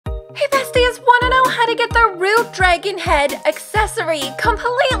Hey besties, wanna know how to get the root dragon head accessory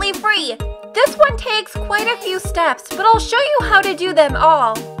completely free? This one takes quite a few steps, but I'll show you how to do them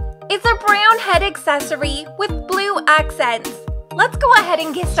all. It's a brown head accessory with blue accents. Let's go ahead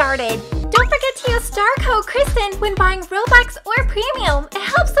and get started. Don't forget to use star code KRYSTIN when buying Robux or Premium. It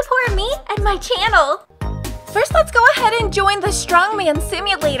helps support me and my channel. First, let's go ahead and join the Strongman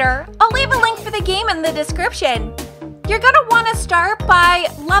Simulator. I'll leave a link for the game in the description. You're gonna want to start by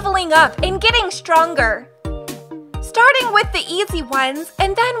leveling up and getting stronger. Starting with the easy ones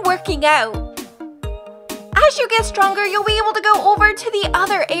and then working out. As you get stronger, you'll be able to go over to the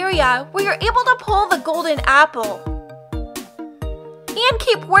other area where you're able to pull the golden apple. And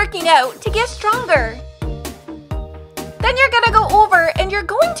keep working out to get stronger. Then you're gonna go over and you're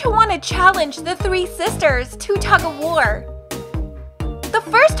going to want to challenge the three sisters to tug of war. The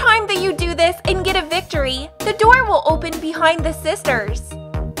first time that you do this and get a victory, the door will open behind the sisters.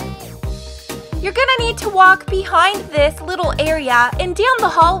 You're gonna need to walk behind this little area and down the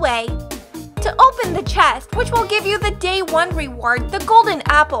hallway to open the chest, which will give you the day 1 reward, the golden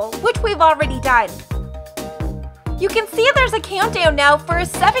apple, which we've already done. You can see there's a countdown now for a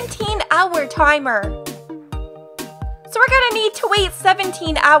 17-hour timer. So we're gonna need to wait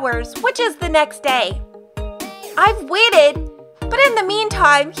 17 hours, which is the next day. I've waited, but in the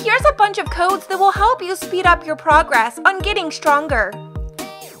meantime, here's a bunch of codes that will help you speed up your progress on getting stronger.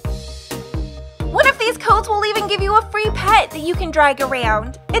 One of these codes will even give you a free pet that you can drag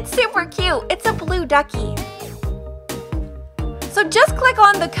around. It's super cute. It's a blue ducky. So just click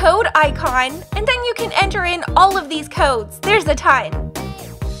on the code icon and then you can enter in all of these codes. There's a ton.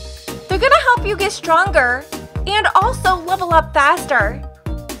 They're gonna help you get stronger and also level up faster.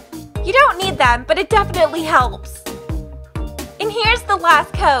 You don't need them, but it definitely helps. And here's the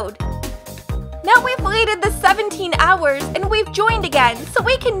last code. Now we've waited the 17 hours and we've joined again, so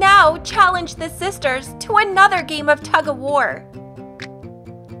we can now challenge the sisters to another game of tug of war.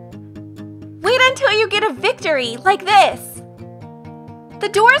 Wait until you get a victory like this. The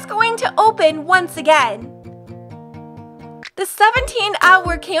door is going to open once again. The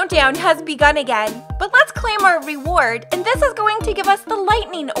 17-hour countdown has begun again, but let's claim our reward, and this is going to give us the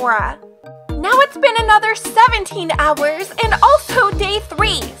lightning aura. Now it's been another 17 hours and also day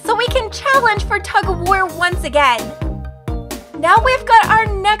 3, so we can challenge for tug of war once again. Now we've got our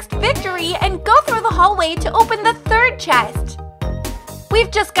next victory and go through the hallway to open the 3rd chest. We've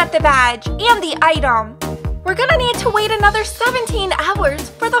just got the badge and the item. We're gonna need to wait another 17 hours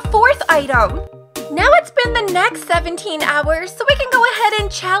for the 4th item. Now it's been the next 17 hours, so we can go ahead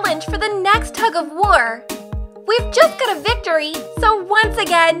and challenge for the next tug of war. We've just got a victory, so once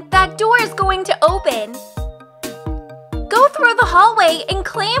again, that door is going to open. Go through the hallway and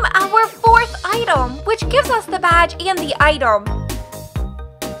claim our 4th item, which gives us the badge and the item.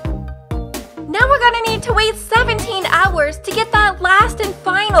 Now we're gonna need to wait 17 hours to get that last and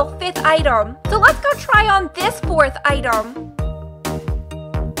final 5th item. So let's go try on this 4th item.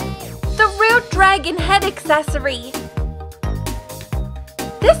 The root dragon head accessory.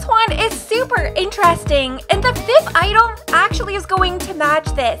 This one is super interesting, and the 5th item actually is going to match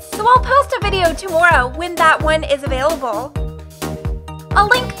this, so I'll post a video tomorrow when that one is available. I'll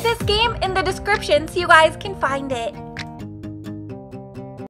link this game in the description so you guys can find it.